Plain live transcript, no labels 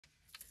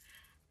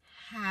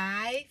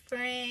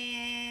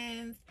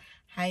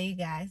How you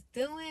guys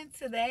doing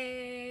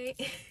today?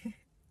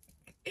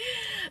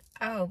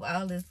 I hope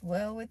all is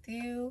well with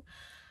you.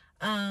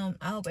 I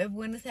hope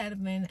everyone has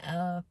been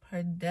a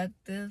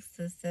productive,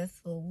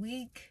 successful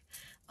week.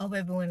 I hope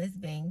everyone is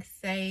being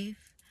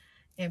safe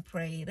and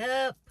prayed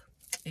up.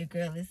 Your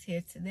girl is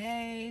here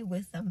today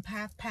with some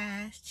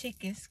Popeyes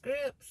chicken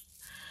strips.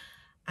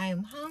 I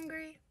am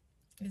hungry.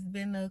 It's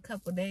been a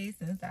couple days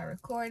since I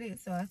recorded,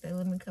 so I said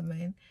let me come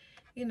in,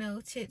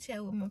 chit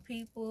chat with my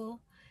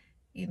people,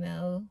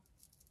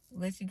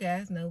 let you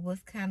guys know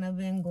what's kind of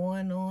been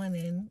going on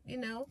and,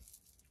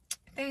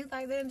 things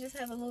like that, and just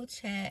have a little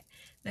chat.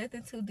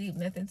 Nothing too deep,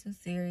 nothing too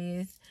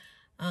serious.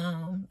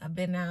 I've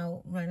been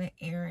out running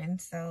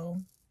errands, so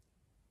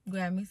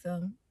grab me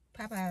some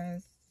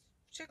Popeyes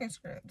chicken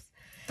strips.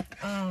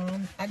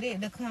 I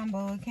did the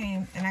combo. It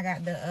came, and I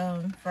got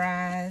the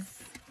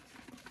fries,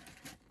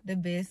 the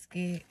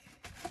biscuit.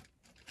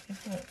 It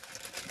put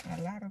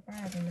a lot of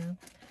fries in there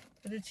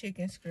for the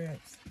chicken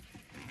strips.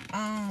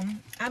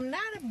 I'm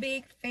not a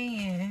big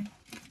fan.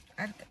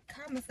 I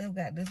call myself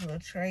got this little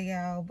tray,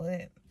 y'all,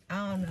 but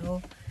I don't know.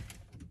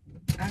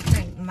 I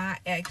think my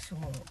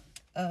actual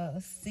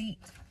seat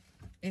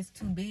is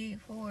too big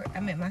for it.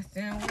 I mean, my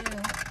steering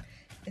wheel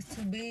is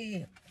too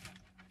big,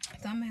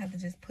 so I'm gonna have to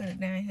just put it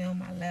down here on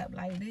my lap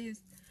like this.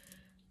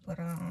 But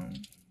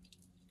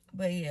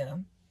yeah,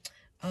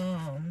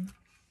 I'm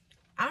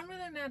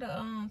really not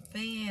a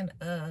fan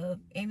of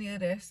any of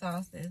their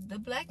sauces. The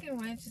Black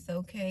and Ranch is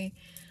okay,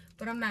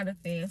 but I'm not a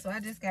fan, so I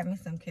just got me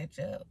some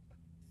ketchup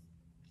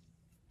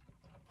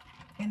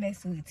and that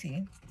sweet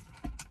tea,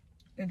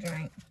 the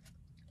drink.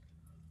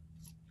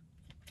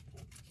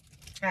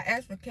 I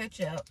asked for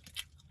ketchup.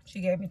 She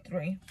gave me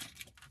 3.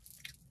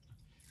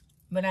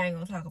 But I ain't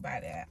gonna talk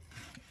about that.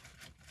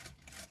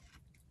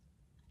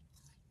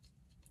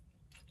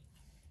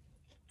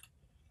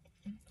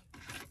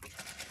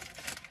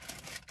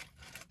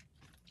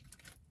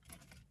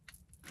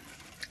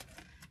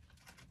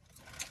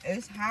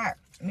 It's hot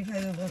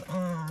because it was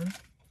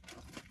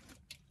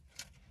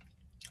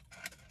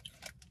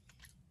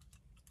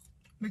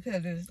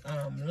because it's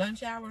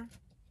lunch hour.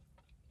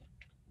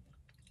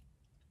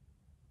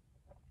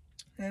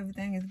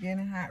 Everything is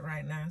getting hot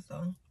right now,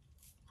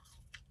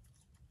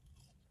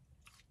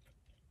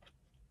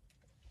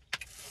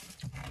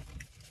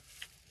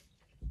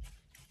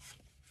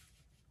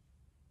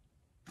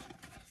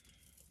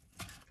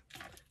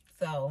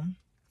 so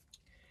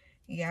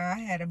yeah, I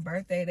had a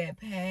birthday that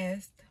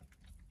passed.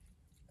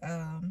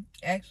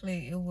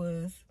 Actually it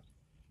was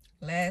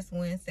last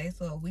Wednesday,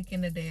 so a week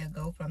and a day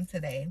ago from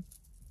today.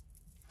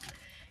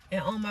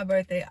 And on my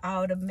birthday,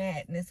 all the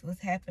madness was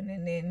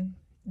happening in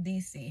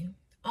DC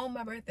on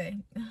my birthday.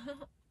 I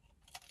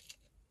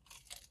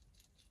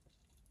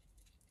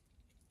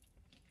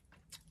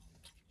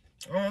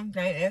don't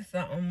think that's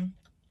something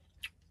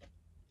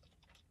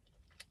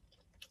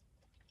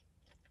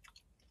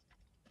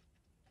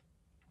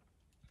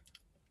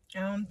I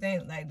don't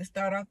think, like, to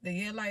start off the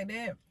year like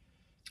that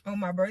on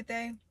my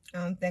birthday, I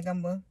don't think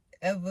I'm gonna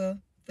ever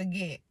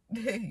forget.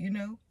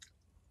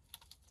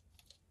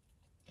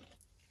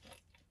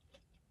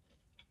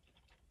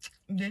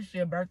 This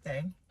your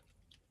birthday.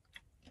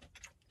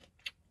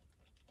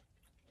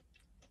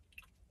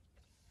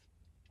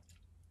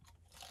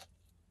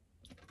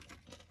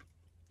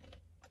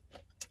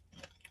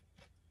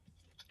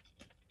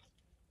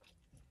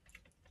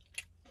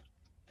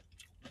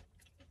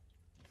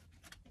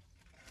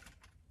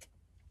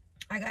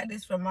 I got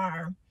this from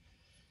our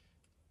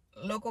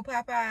local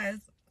Popeyes.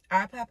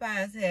 Our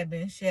Popeyes had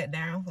been shut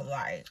down for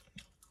like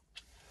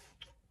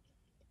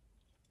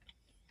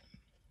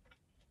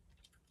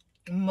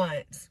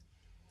months,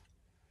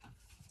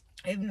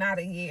 if not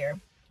a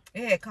year.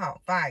 It had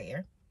caught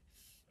fire.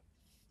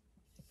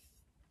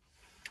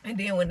 And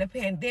then when the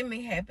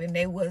pandemic happened,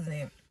 they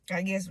wasn't,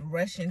 I guess,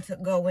 rushing to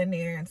go in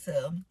there and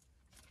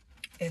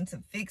to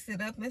fix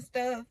it up and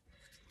stuff.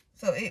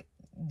 So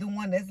the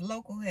one that's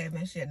local had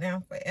been shut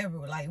down forever.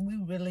 Like, we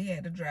really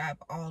had to drive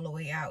all the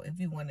way out if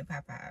you wanted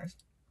Popeyes.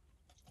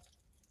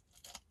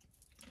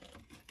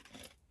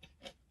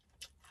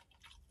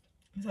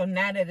 So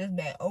now that it's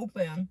back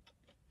open,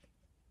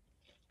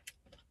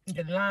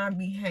 the line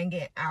be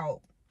hanging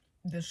out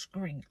the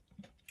street.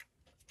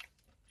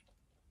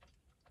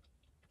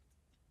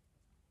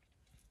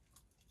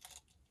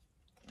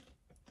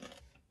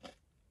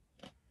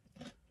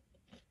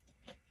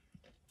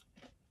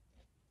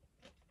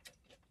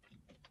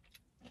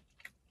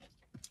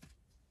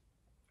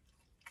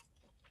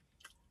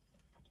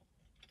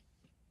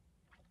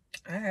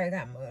 I had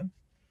got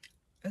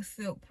a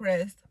silk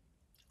press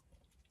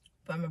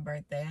for my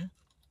birthday.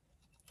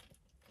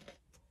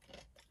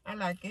 I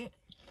like it.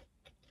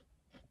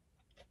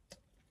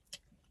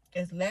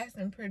 It's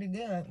lasting pretty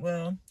good.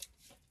 Well,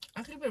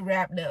 I keep it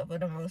wrapped up for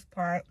the most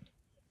part.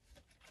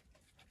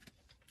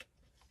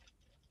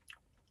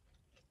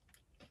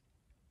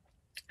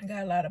 I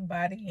got a lot of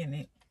body in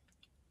it,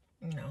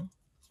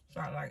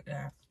 so I like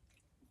that.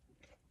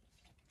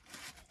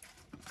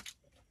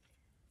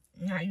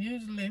 Now,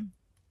 usually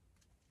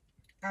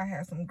I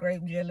had some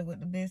grape jelly with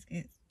the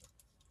biscuits.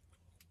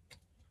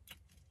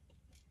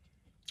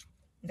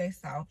 They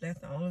soft. That's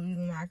the only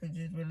reason why I could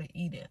just really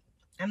eat it.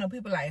 I know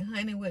people like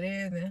honey with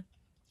everything.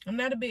 I'm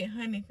not a big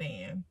honey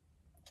fan,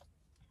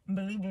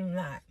 believe it or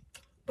not.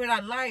 But I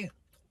like,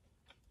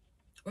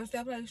 what's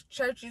that place?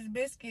 Church's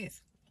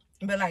biscuits.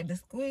 But like the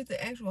squeeze,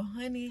 the actual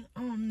honey,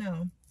 I don't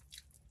know.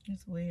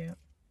 It's weird.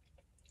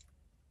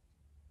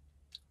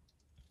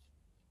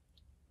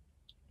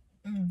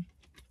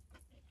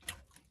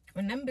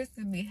 When them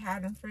biscuits be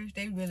hot and fresh,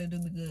 they really do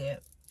be good.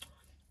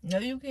 No,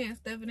 you can't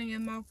stuff it in your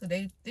mouth because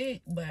they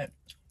thick, but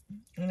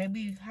when they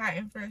be hot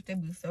and fresh, they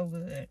be so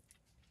good.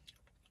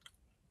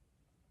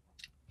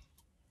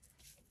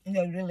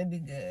 They really be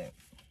good.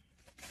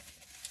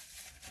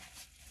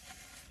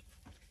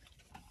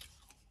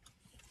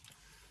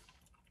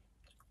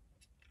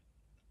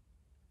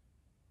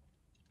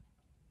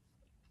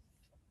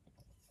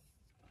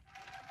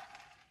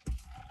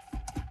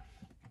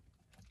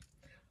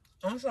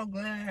 I'm so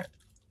glad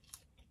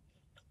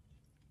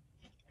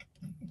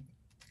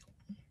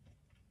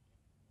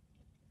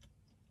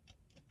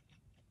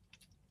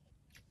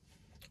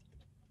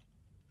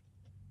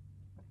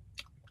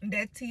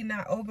that tea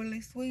not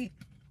overly sweet,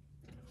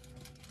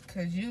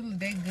 because usually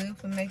they good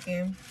for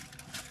making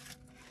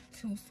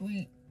too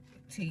sweet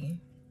tea.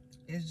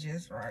 It's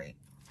just right.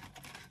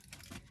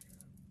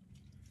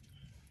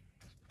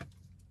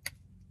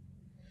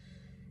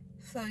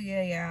 So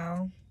yeah,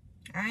 y'all,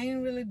 I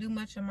ain't really do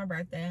much on my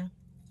birthday.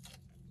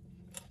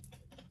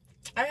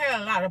 I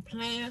had a lot of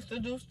plans to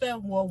do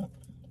stuff. Well,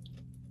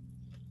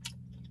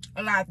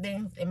 a lot of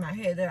things in my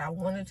head that I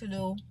wanted to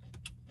do.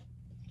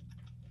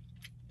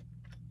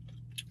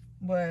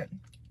 But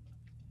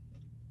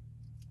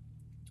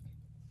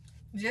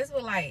just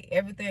with like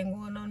everything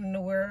going on in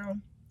the world,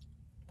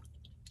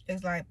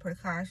 it's like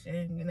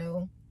precaution, you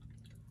know.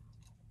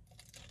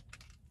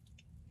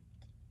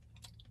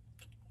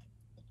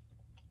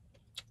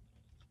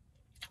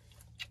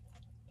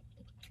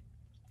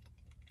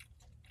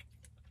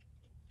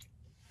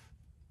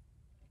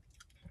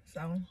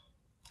 So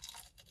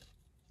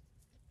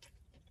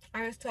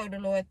I just told the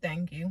Lord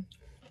thank you.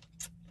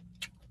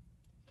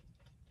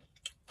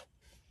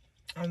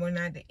 I went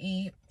out to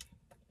eat.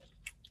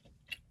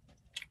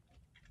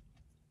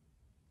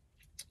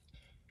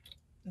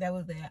 That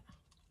was that.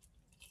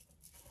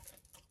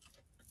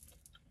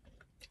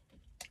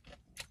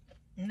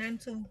 Nothing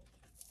too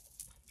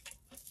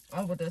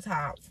over the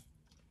top.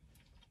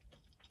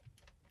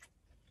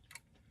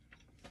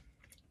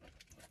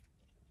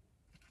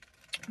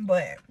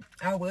 But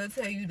I will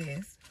tell you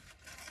this.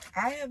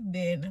 I've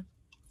been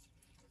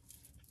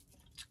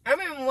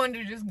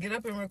wanting to just get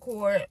up and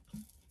record.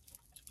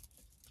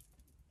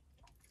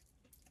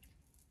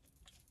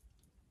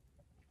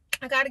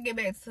 I gotta get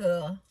back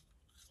to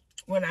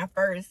when I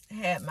first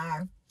had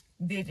my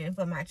vision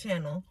for my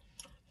channel.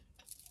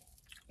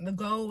 The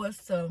goal was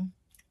to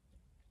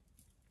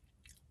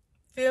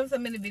film so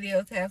many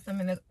videos, have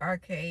some in the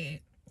arcade,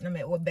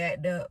 or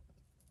backed up,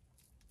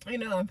 you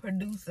know, and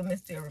produce them and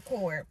still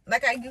record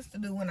like I used to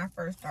do when I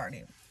first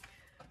started.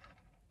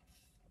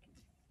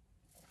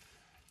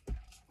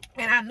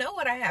 And I know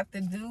what I have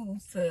to do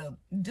to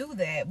do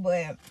that,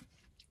 but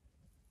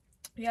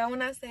yeah,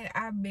 when I say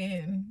I've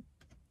been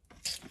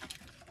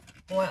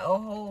on a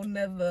whole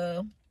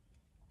nother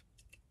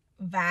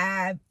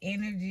vibe,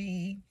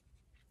 energy,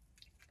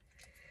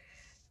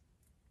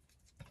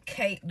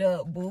 caked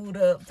up, booed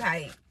up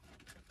type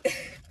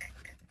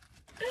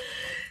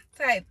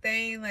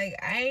thing. Like,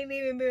 I ain't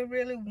even been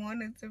really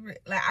wanting to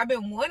like, I've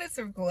been wanting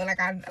to record, like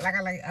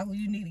oh,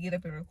 you need to get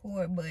up and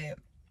record, but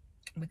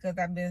because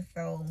I've been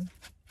so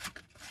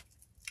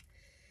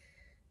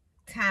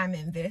time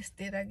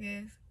invested, I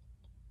guess,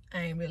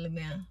 I ain't really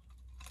been.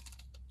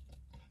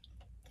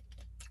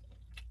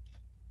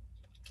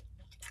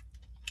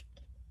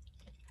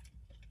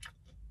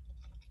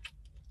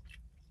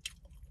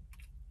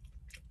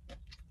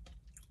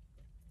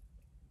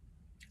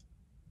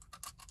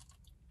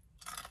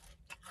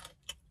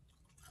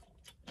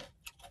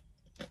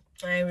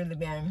 I ain't really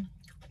been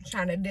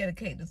trying to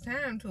dedicate the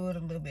time to it a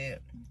little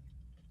bit.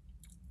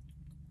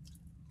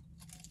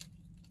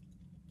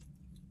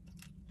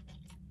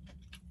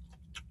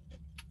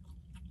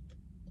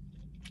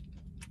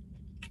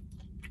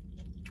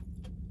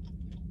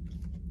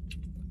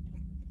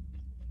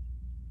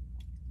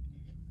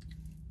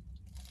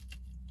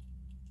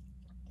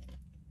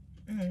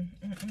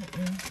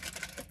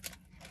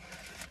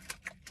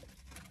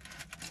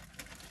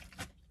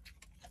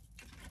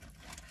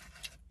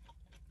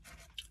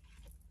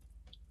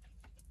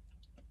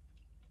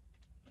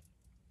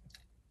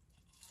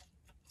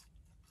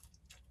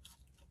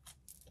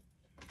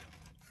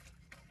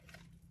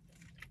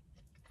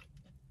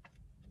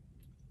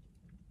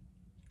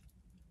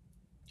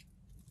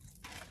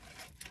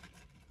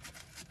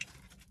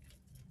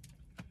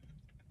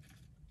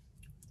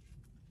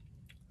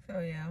 So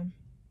yeah.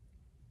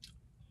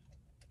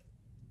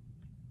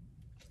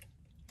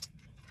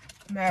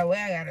 By the way,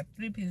 I got a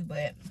 3-piece,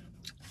 but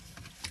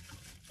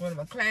one of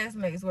my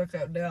classmates works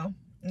up there.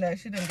 No,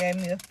 she done gave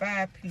me a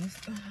 5-piece.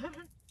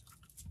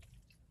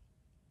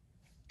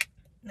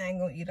 I ain't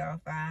gonna eat all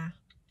 5.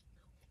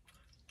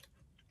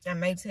 I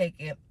may take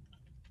it.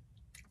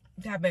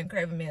 I've been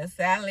craving me a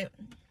salad.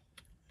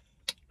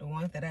 The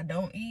ones that I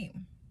don't eat,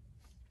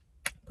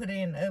 put it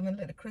in the oven,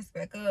 let it crisp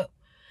back up,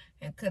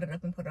 and cut it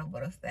up and put it over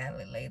the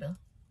salad later.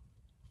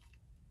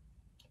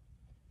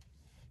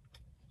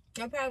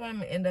 That's probably what I'm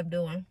gonna end up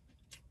doing.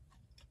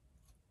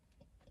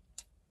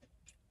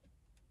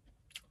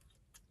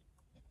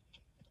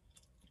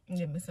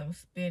 Give me some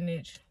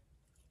spinach,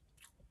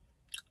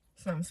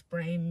 some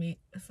spring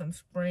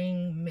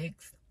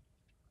mix,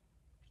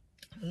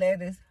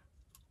 lettuce.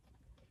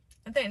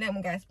 I think that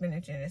one got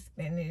spinach in it.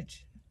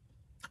 Spinach.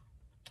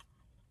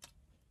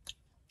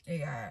 It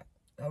got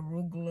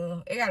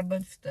arugula. It got a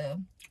bunch of stuff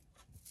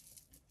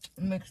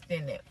mixed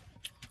in it.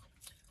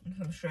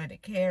 Some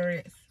shredded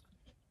carrots.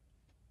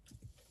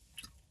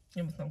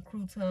 Give me some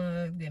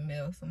croutons. Give me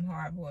some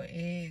hard-boiled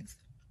eggs.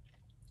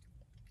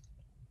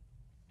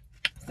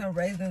 Some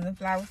raisins and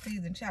flour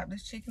seeds, and chop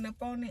this chicken up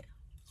on it.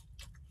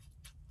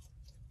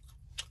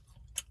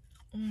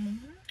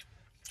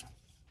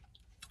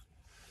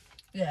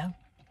 Yeah.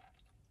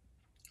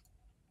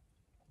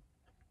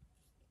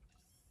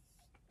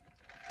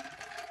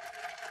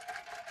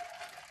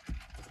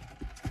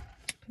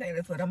 I think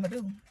that's what I'm gonna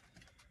do.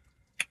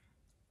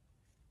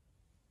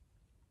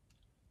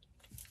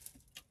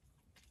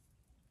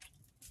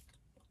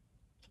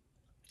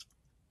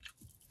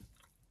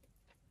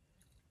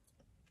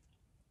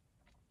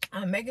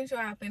 I'm making sure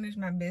I finish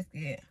my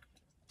biscuit.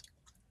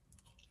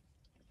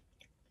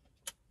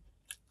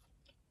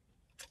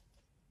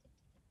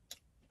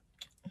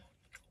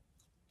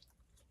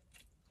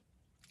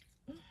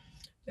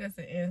 That's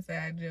an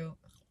inside joke.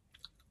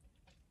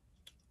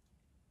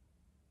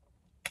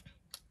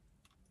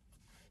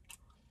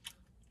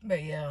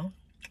 But yeah.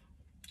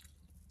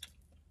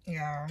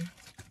 Y'all.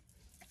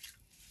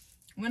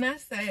 When I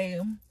say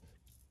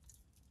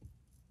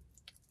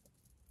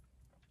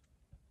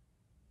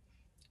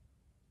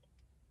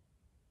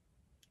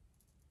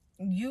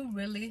you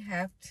really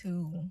have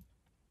to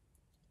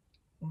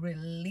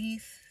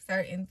release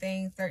certain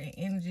things, certain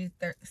energy,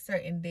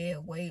 certain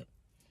dead weight.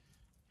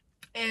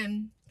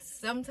 And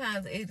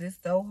sometimes it is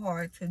so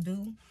hard to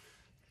do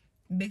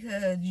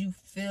because you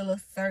feel a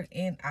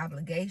certain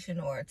obligation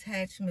or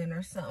attachment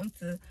or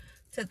something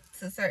to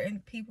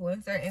certain people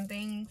and certain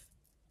things.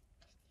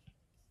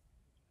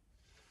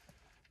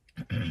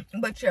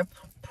 But you're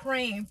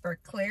praying for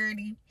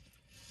clarity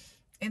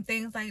and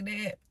things like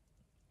that.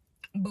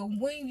 But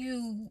when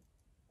you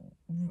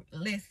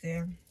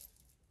listen,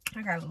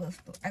 I got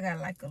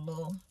like a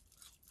little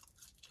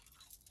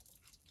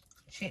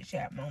chit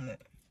chat moment.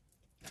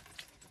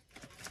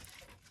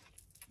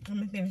 Let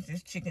me finish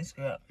this chicken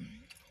scrub.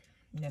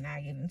 Then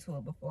I'll get into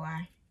it before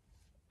I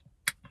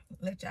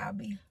let y'all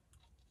be.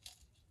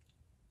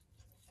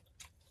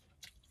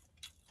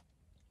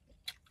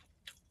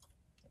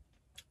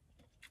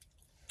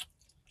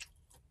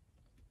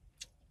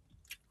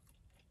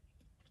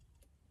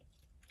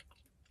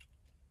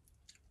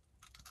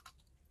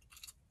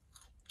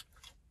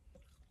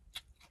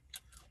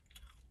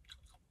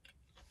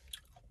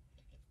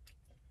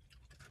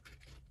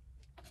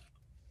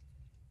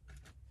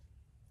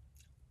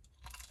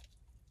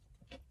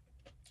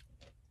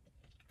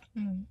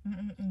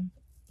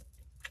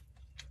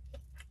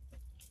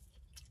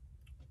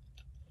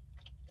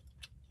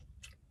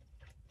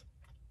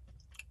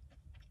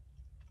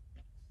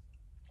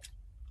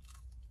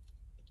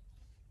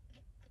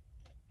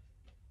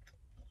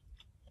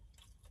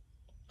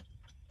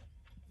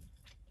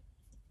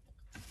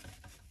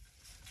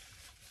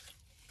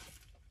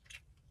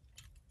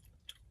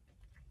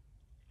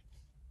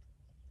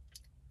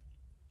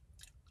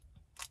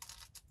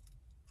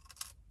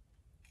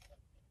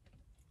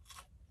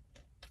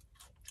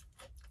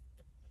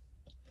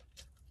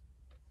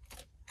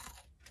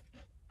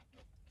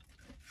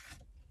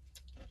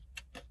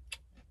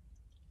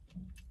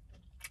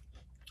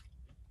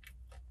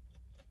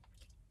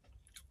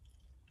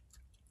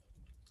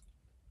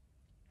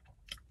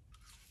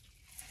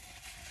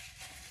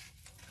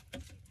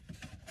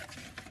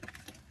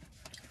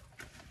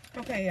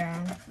 Okay,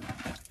 y'all.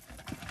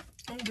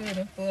 I'm good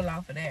and full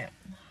off of that.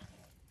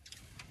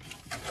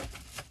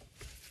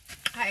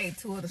 I ate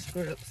 2 of the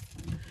strips.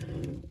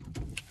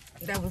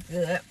 That was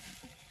good.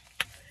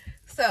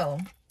 So,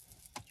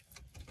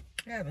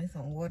 I got me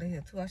some water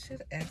here too. I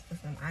should have asked for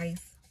some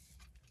ice.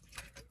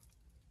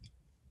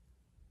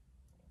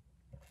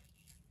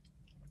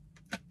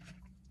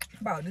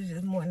 Bought this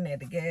this morning at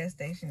the gas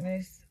station.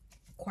 It's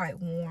quite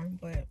warm,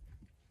 but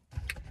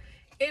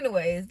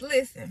anyways,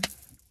 listen.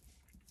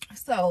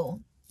 So,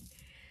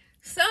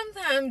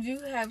 sometimes you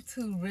have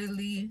to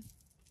really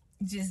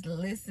just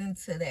listen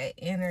to that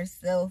inner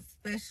self,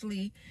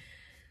 especially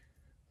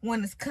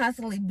when it's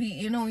constantly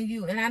beating on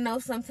you. And I know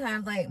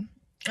sometimes, like,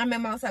 I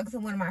remember I was talking to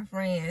one of my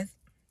friends,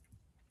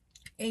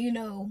 and, you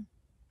know,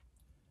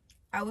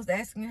 I was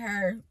asking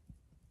her,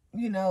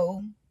 you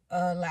know,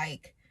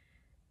 like,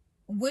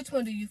 which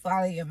one do you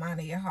follow, your mind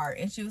or your heart?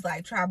 And she was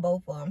like, try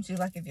both of them. She was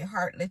like, if your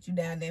heart lets you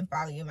down, then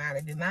follow your mind.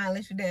 If your mind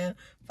lets you down,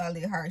 follow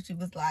your heart. She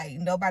was like,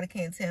 nobody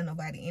can tell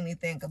nobody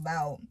anything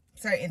about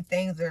certain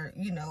things or,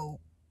 you know,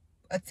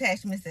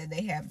 attachments that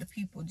they have to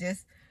people.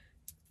 Just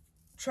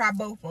try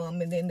both of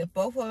them, and then if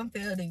both of them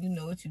fail, then you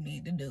know what you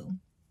need to do.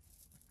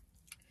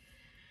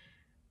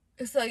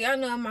 So y'all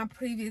know in my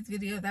previous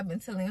videos, I've been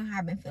telling you how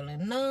I've been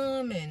feeling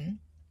numb, and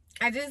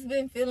I just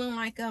been feeling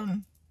like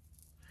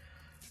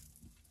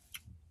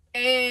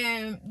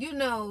and you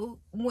know,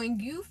 when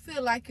you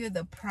feel like you're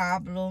the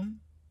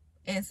problem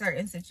in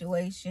certain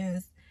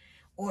situations,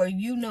 or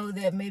you know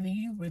that maybe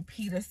you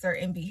repeat a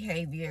certain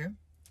behavior,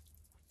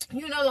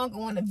 you no longer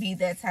want to be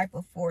that type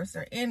of force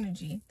or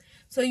energy.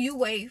 So you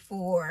wait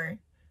for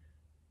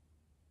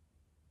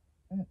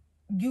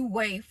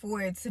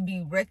it to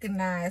be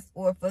recognized,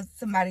 or for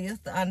somebody else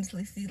to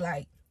honestly see,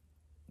 like,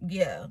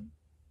 yeah,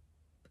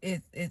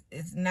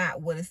 it's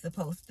not what it's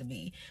supposed to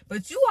be.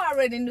 But you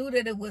already knew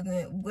that it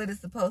wasn't what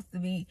it's supposed to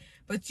be,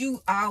 but you're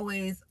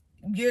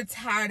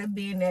tired of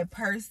being that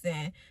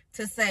person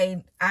to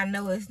say, I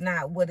know it's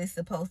not what it's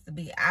supposed to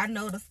be. I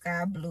know the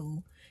sky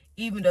blue,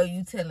 even though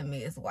you telling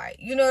me it's white.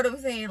 You know what I'm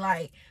saying?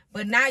 Like,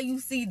 but now you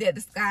see that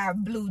the sky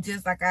blue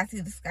just like I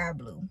see the sky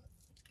blue.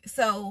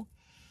 So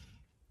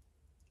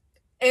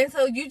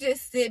you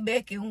just sit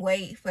back and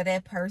wait for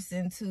that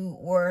person to,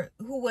 or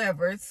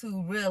whoever,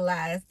 to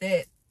realize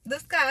that the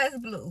sky is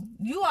blue.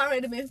 You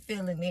already been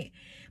feeling it,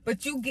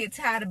 but you get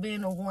tired of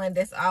being the one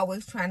that's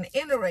always trying to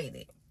iterate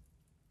it.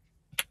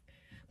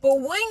 But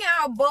when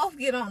y'all both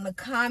get on the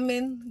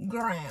common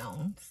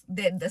grounds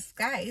that the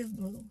sky is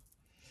blue,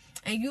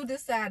 and you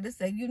decide to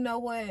say, you know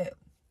what,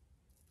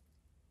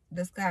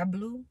 the sky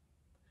blue,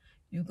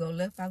 you go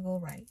left, I go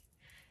right,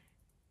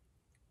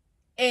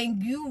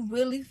 and you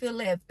really feel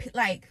that,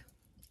 like,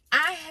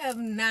 I have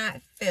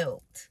not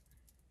felt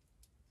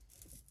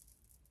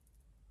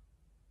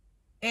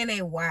in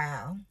a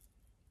while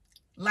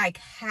like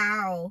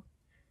how,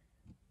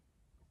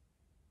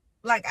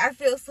 like, I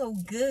feel so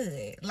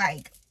good.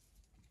 Like,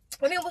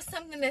 when it was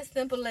something as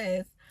simple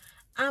as,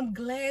 I'm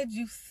glad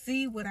you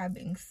see what I've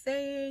been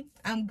saying.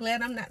 I'm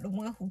glad I'm not the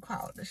one who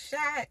called the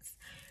shots.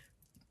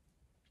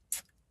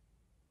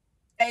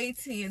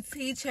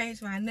 AT&T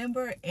changed my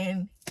number,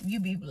 and you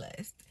be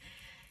blessed.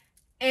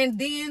 And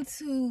then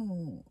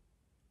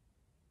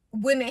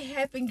when it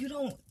happened, you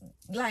don't,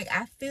 like,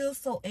 I feel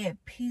so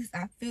at peace.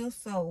 I feel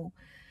so,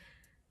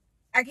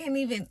 I can't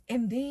even,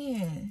 and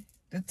then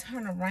to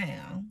turn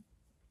around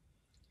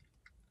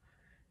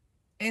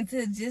and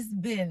to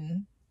just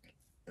been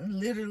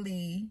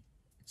literally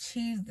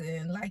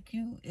cheesing like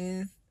you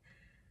is,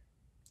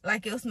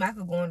 like your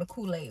smacker going to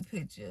Kool-Aid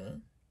picture,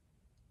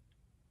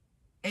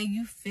 and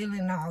you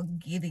feeling all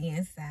giddy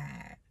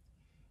inside,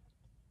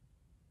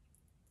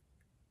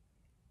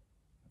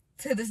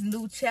 to this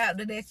new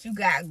chapter that you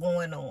got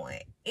going on.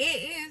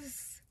 It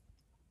is,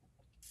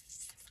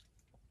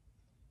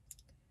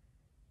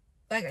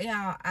 like,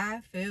 y'all, I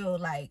feel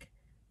like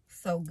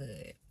so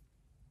good.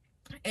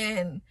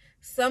 And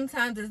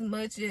sometimes, as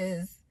much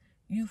as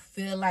you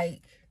feel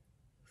like,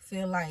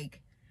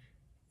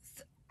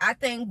 I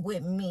think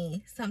with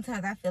me,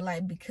 sometimes I feel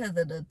like because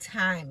of the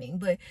timing.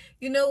 But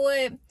you know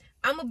what?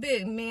 I'm a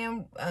big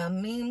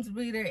memes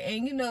reader,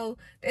 and you know,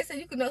 they say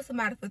you can know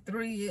somebody for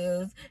 3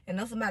 years and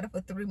know somebody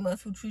for 3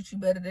 months who treats you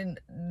better than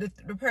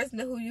the person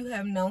who you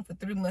have known for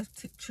 3 months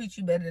treats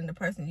you better than the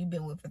person you've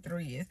been with for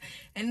 3 years.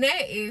 And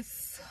that is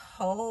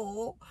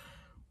so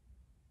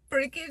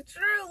freaking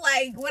true.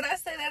 Like, when I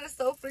say that is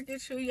so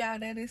freaking true, y'all,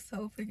 that is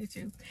so freaking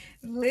true.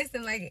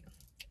 Listen, like,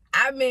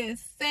 I've been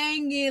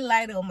singing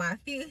light on my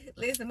feet.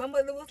 Listen, my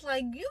mother was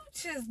like, you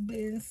just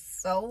been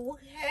so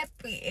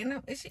happy.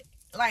 And she,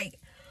 like,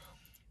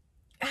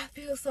 I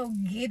feel so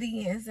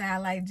giddy inside,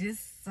 like,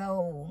 just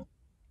so,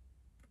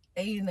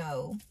 you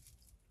know.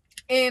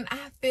 And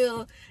I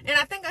think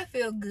I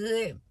feel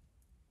good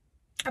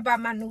about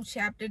my new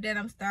chapter that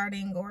I'm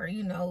starting, or,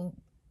 you know,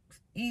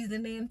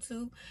 easing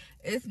into.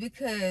 It's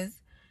because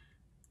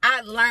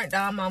I learned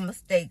all my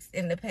mistakes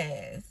in the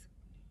past.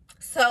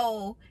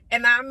 So,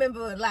 and I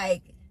remember,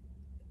 like,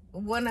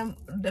 one of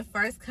the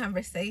first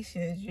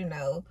conversations, you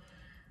know,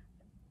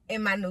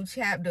 in my new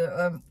chapter,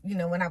 or, you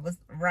know, when I was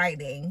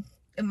writing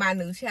in my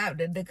new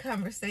chapter, the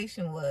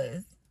conversation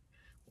was,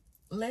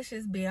 let's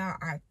just be our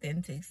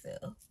authentic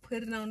self.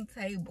 Put it on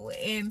the table.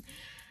 And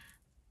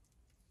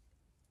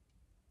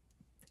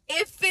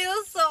it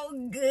feels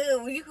so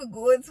good when you could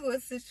go into a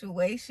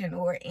situation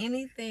or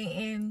anything,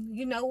 and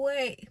you know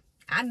what?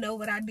 I know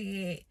what I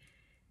did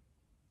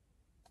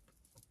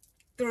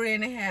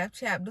 3.5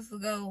 chapters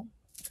ago.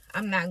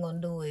 I'm not gonna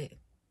do it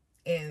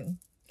in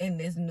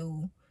this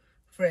new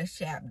fresh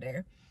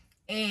chapter.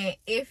 And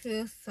it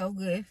feels so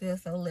good. It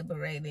feels so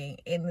liberating.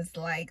 And it's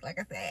like I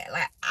said,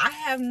 like, I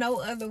have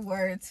no other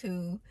word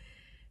to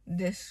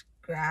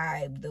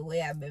describe the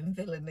way I've been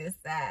feeling this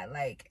side.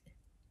 Like,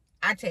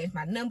 I changed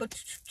my number,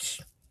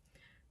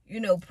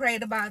 you know,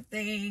 prayed about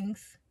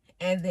things,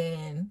 and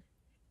then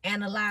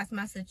analyzed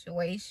my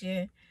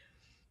situation.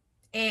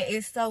 And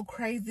it's so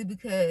crazy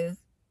because,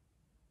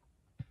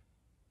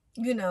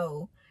 you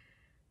know,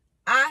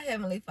 our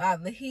Heavenly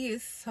Father, he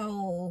is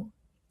so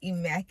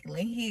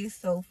immaculate. He is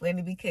so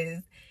funny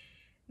because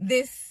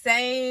this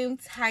same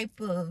type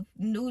of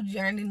new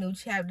journey, new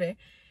chapter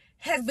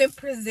has been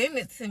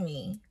presented to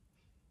me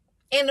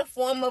in the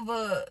form of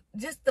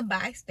just a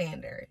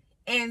bystander.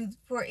 And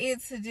for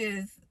it to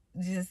it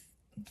just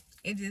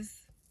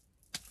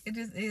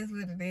is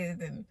what it is.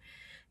 And,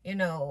 you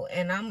know,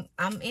 and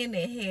I'm in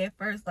it head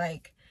first,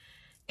 like,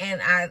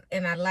 and I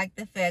like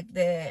the fact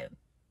that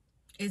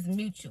it's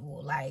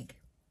mutual, like,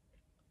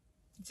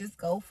 just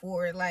go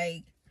for it,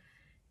 like,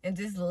 and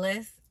just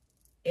let's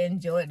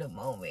enjoy the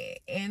moment.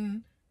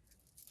 And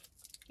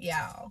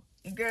y'all,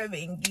 your girl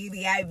been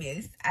giddy. I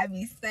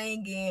be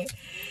singing.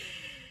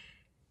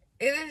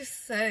 It is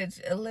such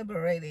a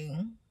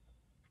liberating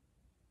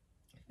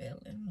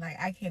feeling. Like,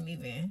 I can't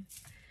even,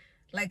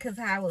 like, cause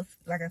I was,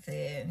 like I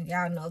said,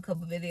 y'all know a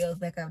couple videos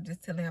back, I was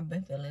just telling I've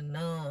been feeling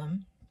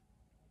numb,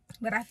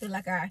 but I feel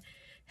like I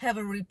have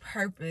a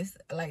repurpose.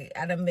 Like,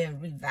 I done been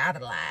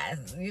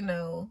revitalized, you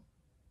know.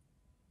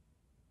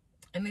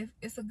 And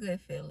it's a good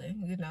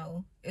feeling, you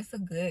know. It's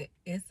an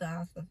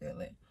awesome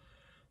feeling.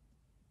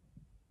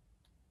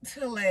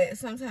 To let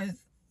sometimes,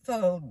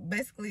 so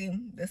basically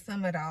to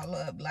sum it all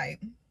up,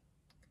 like,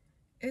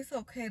 it's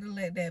okay to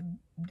let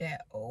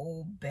that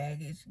old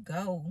baggage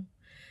go.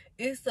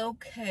 It's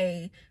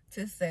okay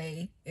to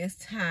say it's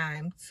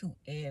time to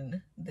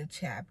end the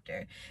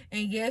chapter.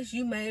 And yes,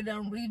 you may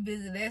done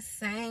revisit that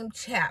same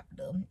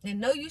chapter. And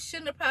no, you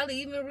shouldn't have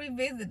probably even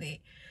revisited it.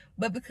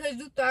 But because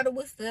you thought it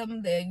was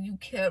something that you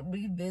kept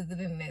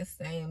revisiting that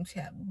same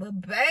chapter.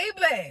 But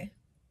baby,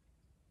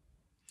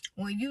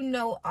 when you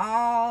know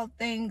all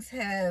things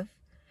have,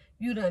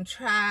 you done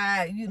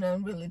tried, you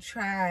done really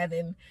tried,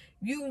 and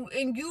you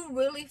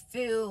really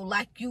feel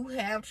like you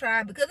have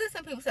tried, because there's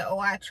some people say, oh,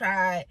 I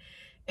tried,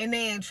 and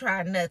they ain't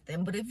tried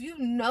nothing. But if you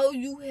know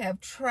you have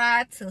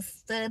tried to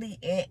study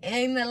and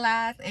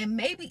analyze and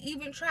maybe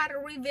even try to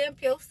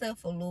revamp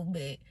yourself a little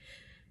bit,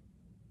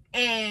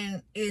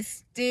 and it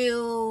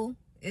still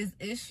is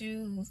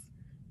issues,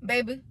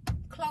 baby,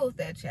 close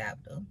that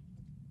chapter.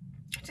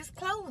 Just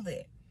close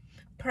it.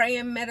 Pray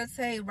and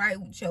meditate, write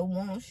your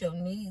wants, your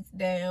needs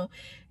down,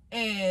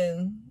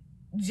 and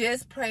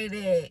just pray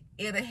that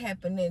it'll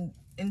happen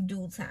in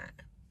due time.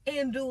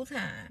 In due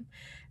time.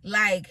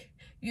 Like,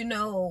 you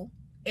know,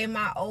 in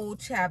my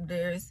old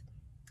chapters,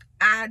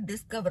 I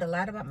discovered a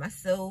lot about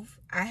myself.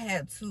 I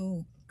had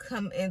to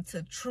come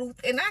into truth,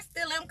 and I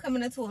still am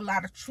coming into a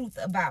lot of truth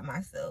about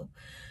myself,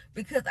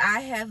 because I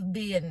have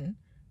been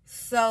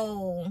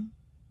so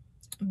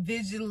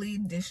visually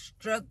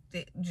destruct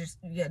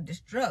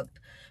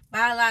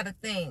by a lot of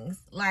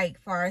things, like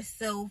for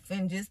ourselves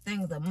and just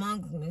things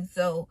amongst me.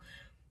 So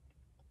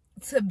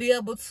to be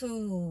able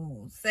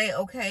to say,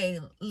 okay,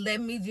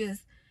 let me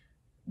just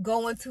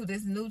go into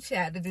this new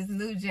chapter, this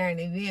new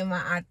journey, being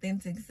my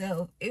authentic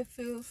self, it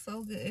feels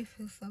so good. It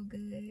feels so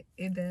good.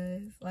 It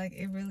does. Like,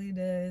 it really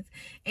does.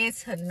 And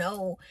to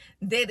know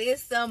that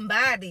it's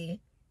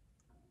somebody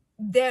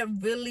that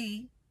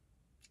really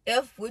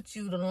F with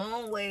you the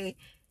long way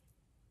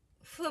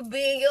for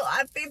being your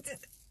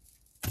authentic.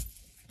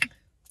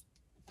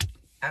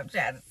 I'm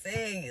trying to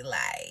say you,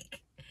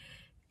 like,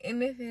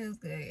 and it feels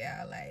good,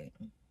 y'all. Like,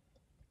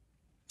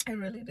 I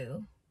really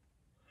do.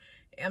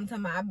 I'm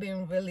talking about,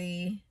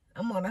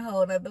 I'm on a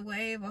whole nother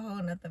wave, a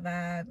whole nother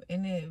vibe,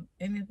 and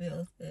it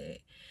feels good.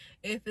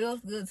 It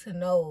feels good to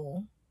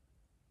know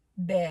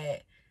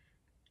that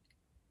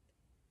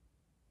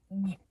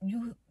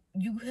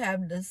you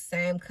have the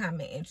same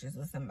common interest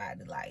with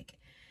somebody. Like,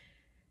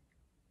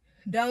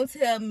 don't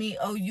tell me,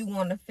 oh, you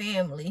want a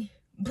family,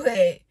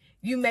 but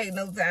you make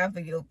no time for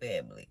your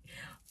family.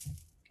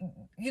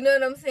 You know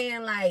what I'm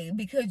saying? Like,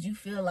 because you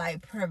feel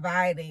like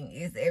providing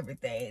is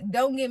everything.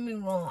 Don't get me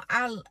wrong.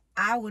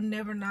 I would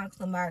never knock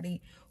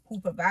somebody who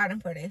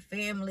providing for their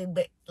family.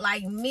 But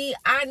like me,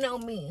 I know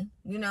me,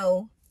 you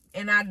know,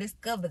 and I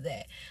discovered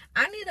that.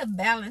 I need a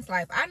balanced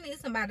life. I need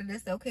somebody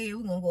that's okay,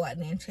 we're going to go out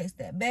there and chase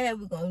that bag.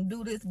 We're going to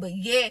do this. But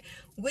yeah,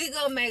 we're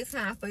going to make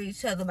time for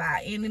each other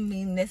by any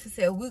means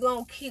necessary. We're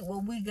going to keep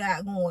what we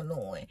got going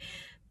on.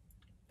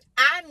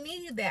 I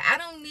need that. I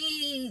don't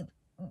need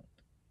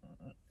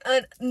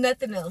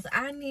nothing else.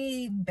 I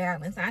need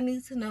balance. I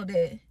need to know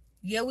that,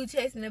 yeah, we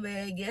chasing the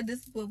bag. Yeah,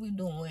 this is what we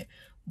doing.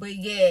 But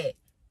yeah,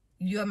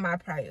 you're my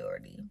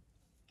priority.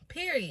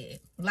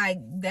 Period. Like,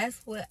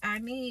 that's what I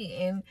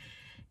need.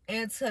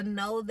 And to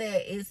know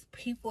that it's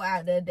people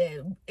out there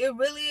that, it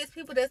really is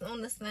people that's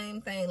on the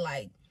same thing.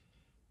 Like,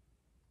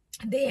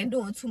 they ain't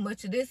doing too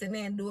much of this and they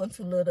ain't doing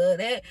too little of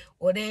that,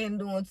 or they ain't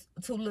doing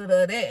too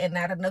little of that and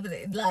not enough of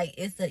that. Like,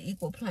 it's an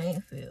equal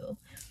playing field.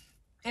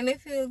 And it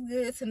feels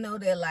good to know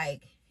that,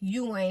 like,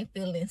 you ain't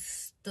feeling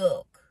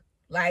stuck.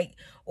 Like,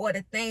 or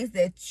the things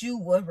that you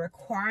were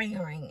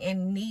requiring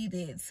and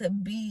needed to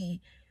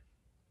be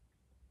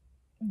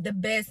the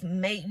best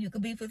mate you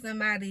could be for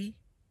somebody,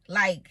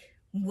 like,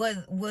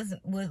 was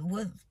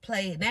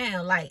played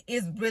down. Like,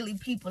 it's really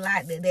people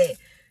out there that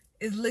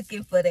is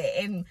looking for that,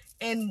 and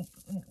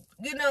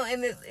you know,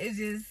 and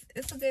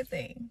it's a good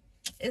thing.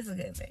 It's a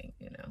good thing,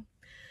 you know.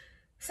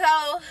 So,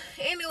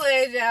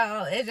 anyways,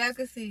 y'all, as y'all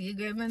can see, you're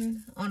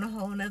giving on a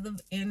whole nother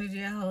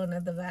energy, a whole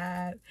nother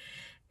vibe.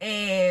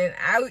 And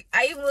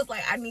I even was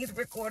like, I need to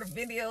record a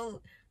video.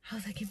 I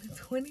was like, give me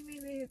 20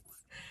 minutes.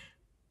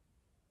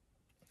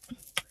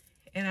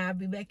 And I'll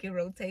be back in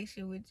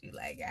rotation with you.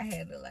 Like, I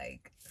had to,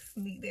 like,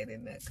 sneak that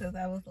in there. Because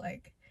I was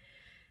like,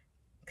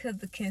 because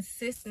the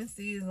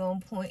consistency is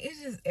on point.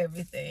 It's just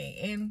everything.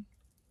 And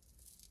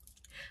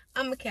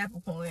I'm a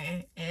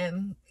Capricorn.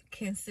 And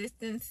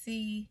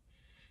consistency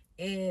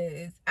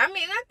is, I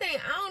mean, I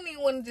think I don't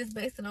even want to just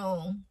base it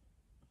on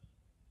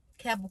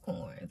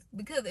Capricorns,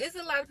 because it's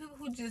a lot of people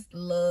who just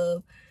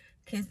love,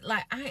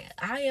 like,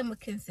 I am a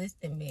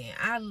consistent man.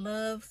 I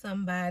love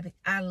somebody,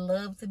 I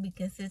love to be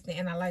consistent,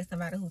 and I like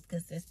somebody who's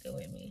consistent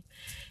with me.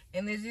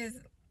 And it's just,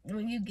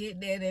 when you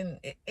get that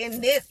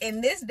in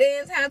this day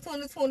and time,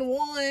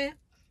 2021,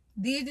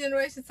 these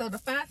generations, so to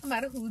find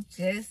somebody who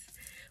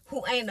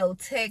ain't no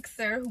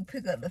texter, who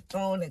pick up the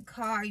phone and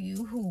call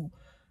you, who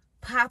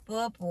pop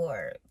up,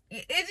 or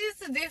it's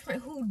just a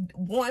different, who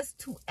wants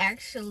to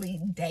actually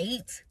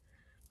date.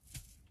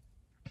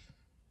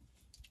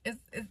 It's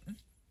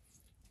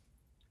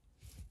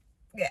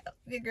yeah,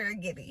 your girl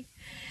giddy.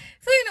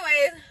 So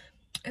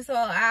anyways, so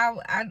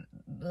I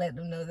let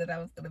them know that I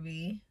was gonna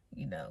be,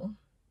 you know,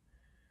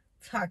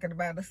 talking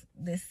about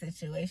this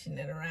situation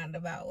in a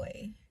roundabout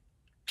way.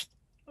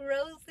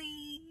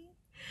 Rosie.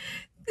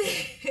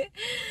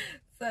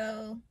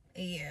 So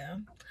yeah.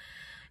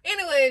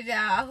 Anyways, y'all,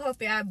 I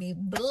hope y'all be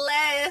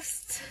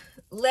blessed.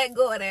 Let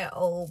go of that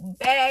old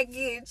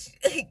baggage.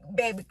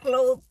 Baby,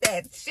 close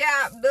that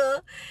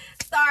chapter.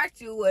 Start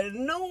you a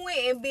new one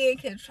and be in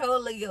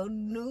control of your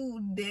new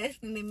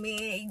destiny,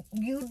 man.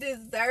 You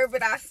deserve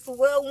it. I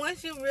swear,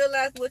 once you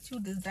realize what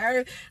you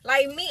deserve,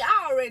 like me,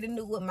 I already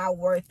knew what my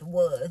worth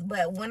was.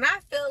 But when I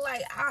feel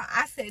like,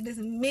 I said this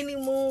many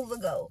moons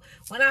ago,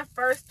 when I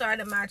first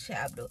started my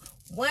chapter,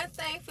 one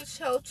thing for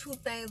sure, two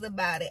things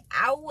about it.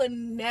 I would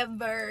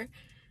never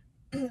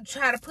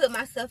try to put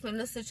myself in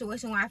a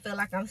situation where I feel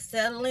like I'm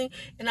settling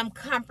and I'm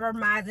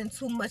compromising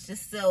too much of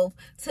self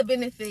to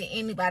benefit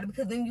anybody,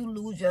 because then you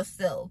lose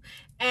yourself.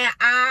 And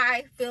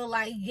I feel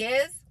like,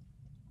 yes,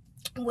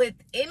 with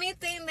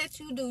anything that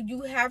you do,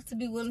 you have to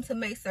be willing to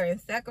make certain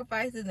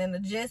sacrifices and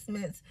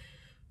adjustments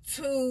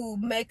to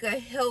make a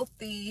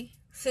healthy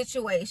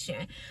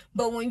situation.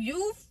 But when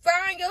you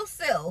find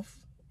yourself,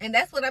 and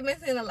that's what I've been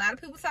seeing a lot of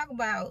people talk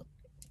about,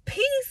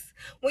 peace.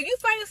 When you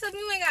find yourself,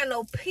 you ain't got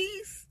no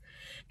peace,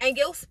 and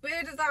your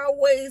spirit is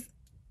always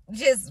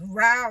just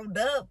riled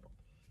up,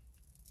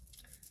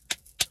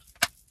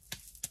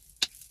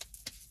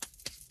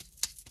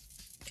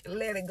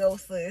 let it go,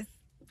 sis.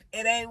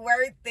 It ain't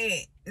worth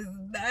it. It's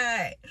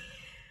not.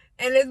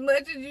 And as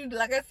much as you,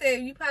 like I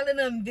said, you probably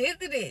done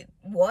visited,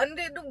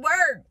 wanted to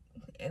work,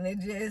 and it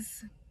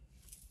just,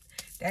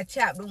 that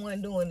chapter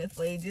wasn't doing it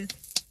for you.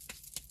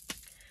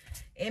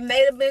 It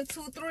may have been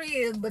 2-3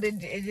 years, but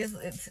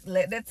it's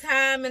let that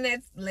time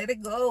and let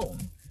it go.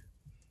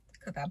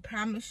 Because I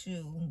promise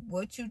you,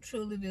 what you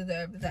truly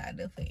deserve is out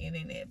there for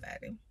any and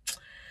everybody.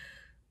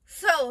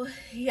 So,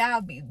 y'all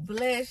be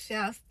blessed.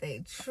 Y'all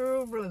stay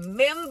true.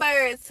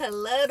 Remember to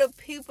love the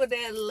people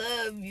that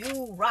love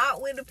you.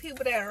 Rock with the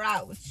people that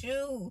rock with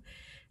you.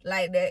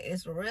 Like that.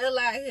 It's real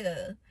out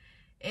here.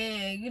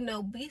 And, you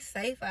know, be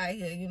safe out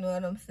here. You know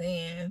what I'm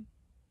saying?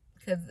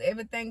 Because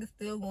everything is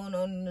still going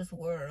on in this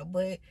world.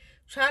 But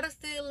try to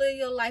still live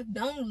your life.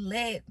 Don't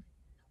let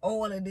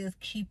all of this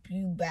keep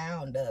you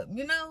bound up.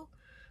 You know?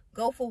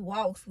 Go for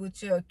walks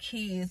with your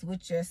kids,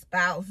 with your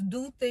spouse.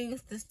 Do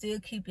things to still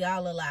keep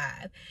y'all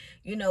alive.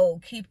 You know,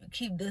 keep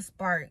the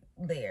spark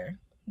there.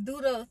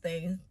 Do those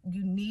things.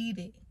 You need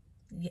it.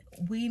 Yeah,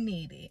 we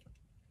need it.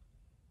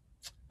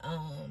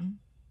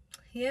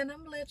 Yeah, and I'm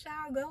gonna let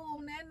y'all go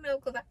on that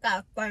note, because I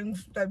got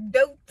things to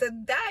do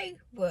today.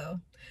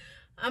 Well,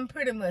 I'm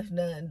pretty much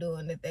done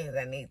doing the things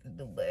I need to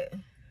do, but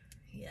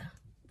yeah,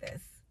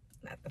 that's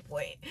not the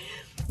point.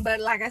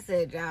 But like I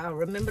said, y'all,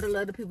 remember to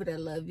love the people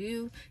that love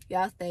you.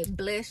 Y'all stay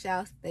blessed.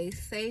 Y'all stay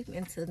safe.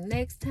 Until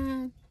next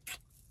time.